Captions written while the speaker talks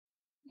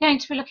We're going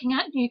to be looking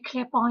at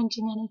nuclear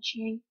binding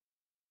energy.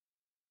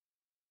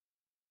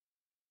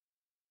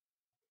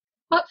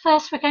 But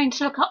first we're going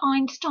to look at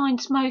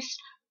Einstein's most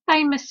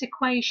famous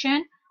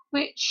equation,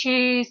 which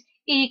is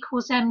E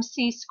equals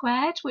mc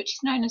squared, which is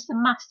known as the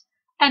mass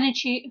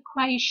energy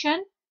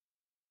equation.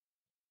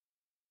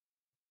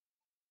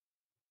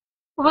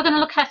 But we're going to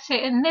look at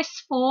it in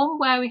this form,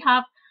 where we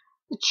have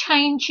the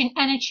change in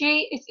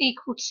energy is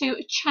equal to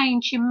a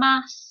change in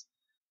mass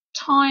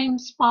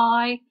times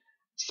by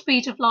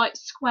speed of light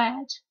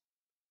squared.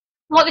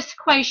 What this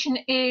equation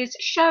is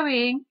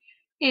showing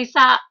is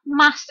that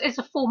mass is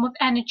a form of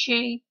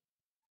energy.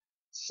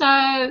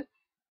 So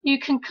you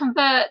can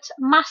convert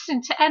mass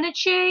into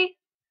energy,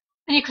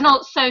 and you can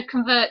also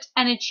convert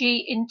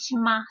energy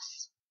into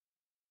mass.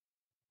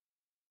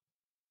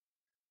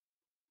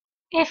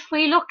 If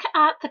we look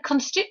at the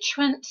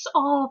constituents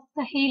of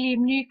the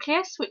helium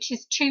nucleus, which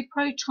is 2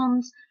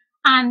 protons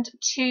and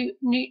 2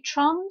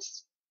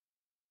 neutrons,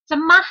 the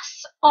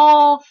mass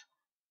of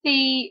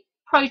the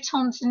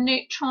protons and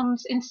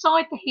neutrons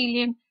inside the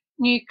helium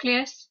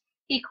nucleus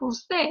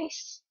equals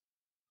this,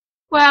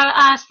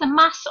 whereas the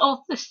mass of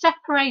the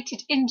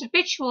separated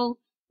individual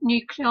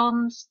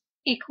nucleons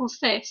equals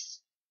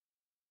this.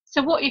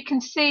 So what you can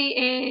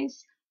see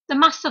is the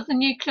mass of the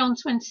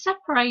nucleons when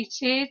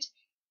separated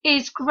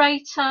is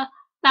greater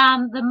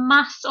than the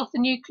mass of the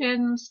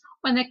nucleons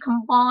when they're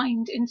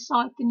combined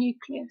inside the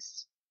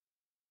nucleus.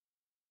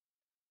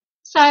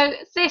 So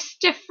this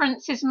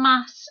difference in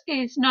mass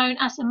is known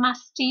as a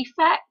mass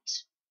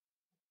defect.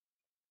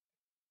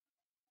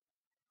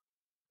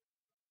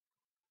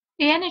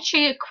 The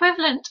energy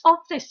equivalent of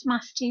this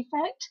mass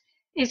defect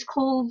is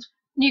called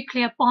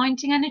nuclear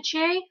binding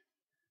energy,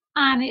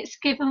 and it's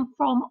given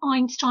from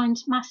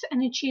Einstein's mass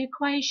energy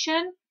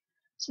equation.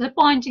 So the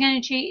binding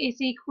energy is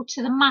equal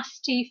to the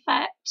mass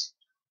defect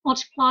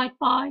multiplied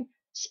by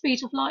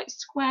speed of light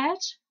squared.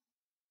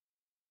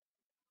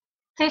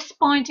 This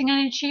binding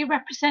energy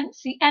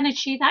represents the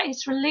energy that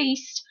is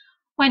released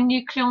when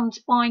nucleons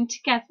bind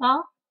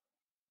together,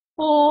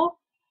 or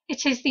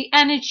it is the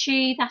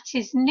energy that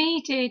is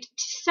needed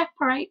to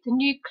separate the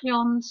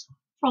nucleons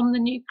from the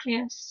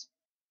nucleus.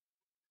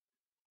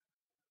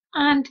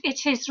 And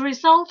it is the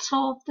result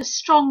of the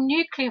strong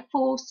nuclear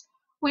force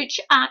which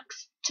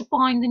acts to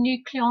bind the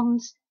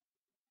nucleons.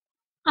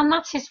 And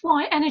that is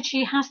why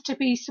energy has to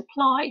be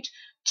supplied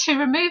to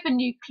remove a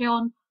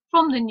nucleon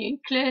from the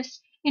nucleus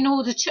in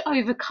order to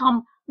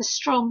overcome the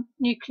strong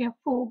nuclear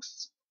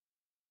force.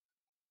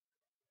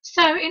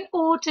 So in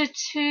order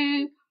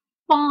to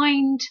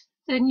bind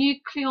the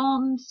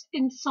nucleons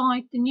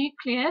inside the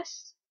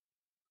nucleus,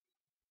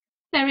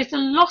 there is a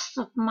loss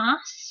of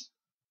mass,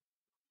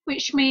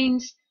 which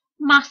means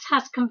mass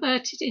has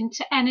converted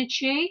into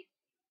energy.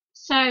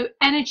 So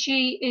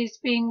energy is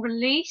being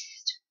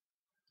released,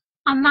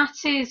 and that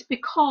is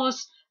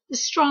because the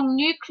strong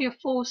nuclear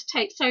force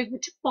takes over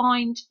to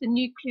bind the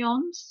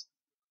nucleons.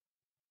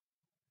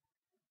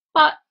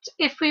 But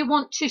if we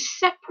want to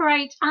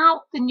separate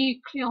out the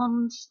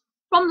nucleons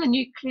from the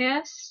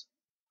nucleus,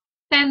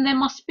 then there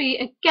must be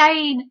a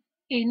gain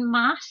in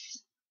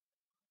mass.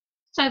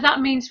 So that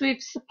means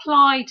we've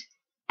supplied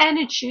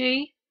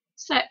energy,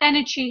 so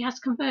energy has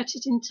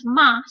converted into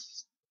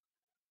mass,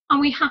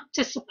 and we have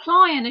to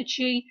supply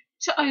energy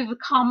to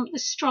overcome the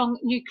strong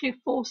nuclear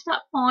force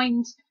that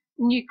binds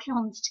the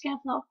nucleons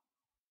together.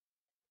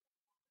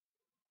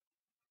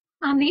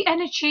 And the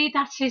energy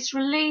that is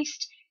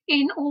released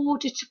in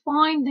order to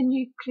bind the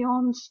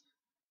nucleons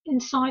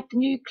inside the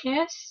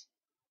nucleus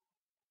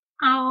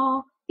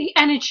are the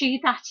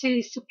energy that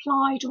is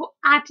supplied or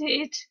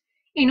added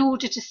in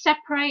order to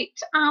separate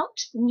out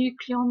the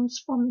nucleons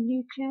from the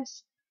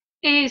nucleus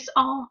is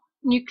our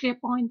nuclear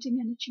binding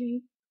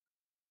energy.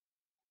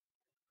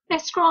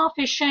 This graph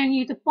is showing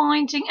you the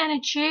binding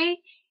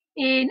energy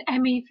in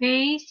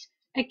MeVs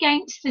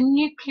against the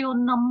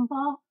nucleon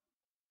number.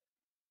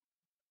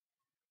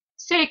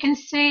 So you can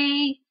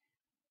see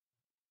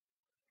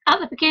at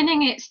the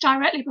beginning it's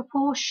directly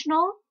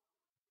proportional,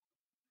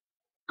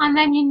 and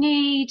then you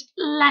need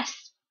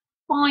less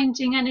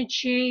binding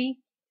energy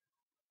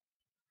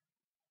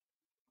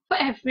for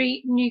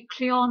every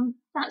nucleon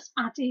that's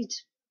added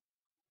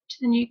to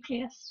the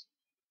nucleus.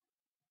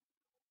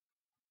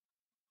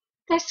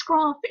 This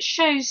graph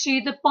shows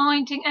you the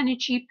binding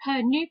energy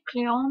per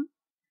nucleon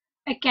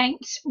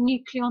against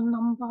nucleon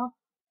number.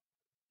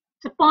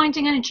 The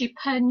binding energy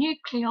per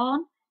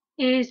nucleon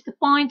is the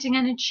binding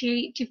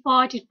energy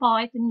divided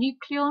by the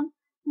nucleon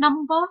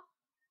number,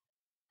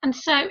 and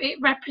so it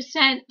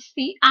represents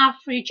the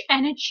average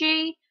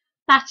energy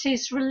that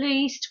is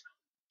released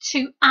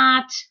to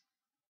add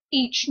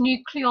each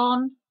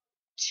nucleon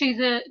to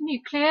the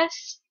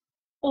nucleus,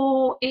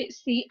 or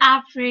it's the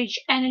average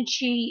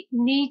energy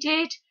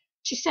needed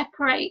to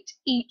separate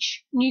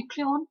each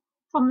nucleon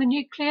from the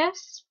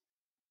nucleus.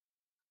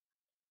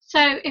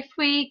 So if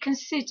we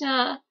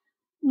consider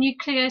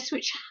nucleus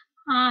which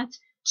had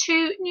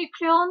 2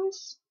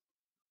 nucleons,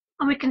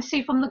 and we can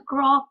see from the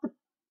graph the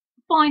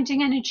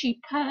binding energy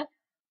per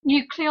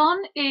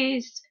nucleon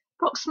is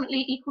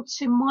approximately equal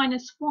to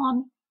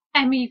 -1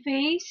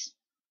 MeVs.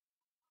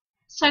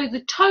 So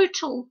the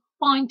total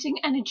binding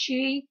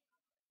energy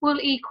will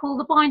equal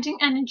the binding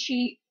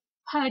energy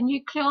per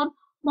nucleon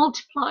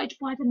multiplied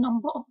by the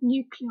number of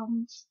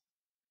nucleons.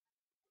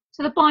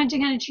 So the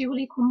binding energy will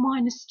equal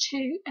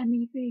 -2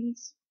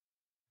 MeVs.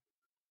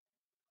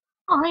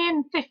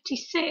 Iron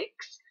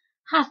 56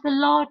 has the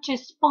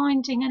largest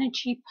binding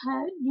energy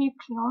per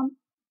nucleon,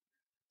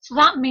 so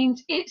that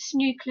means its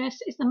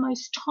nucleus is the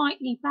most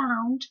tightly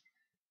bound,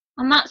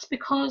 and that's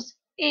because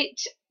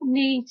it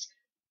needs,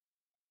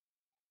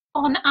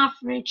 on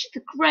average,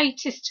 the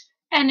greatest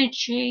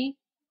energy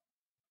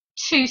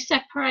to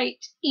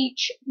separate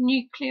each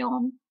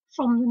nucleon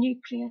from the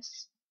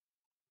nucleus.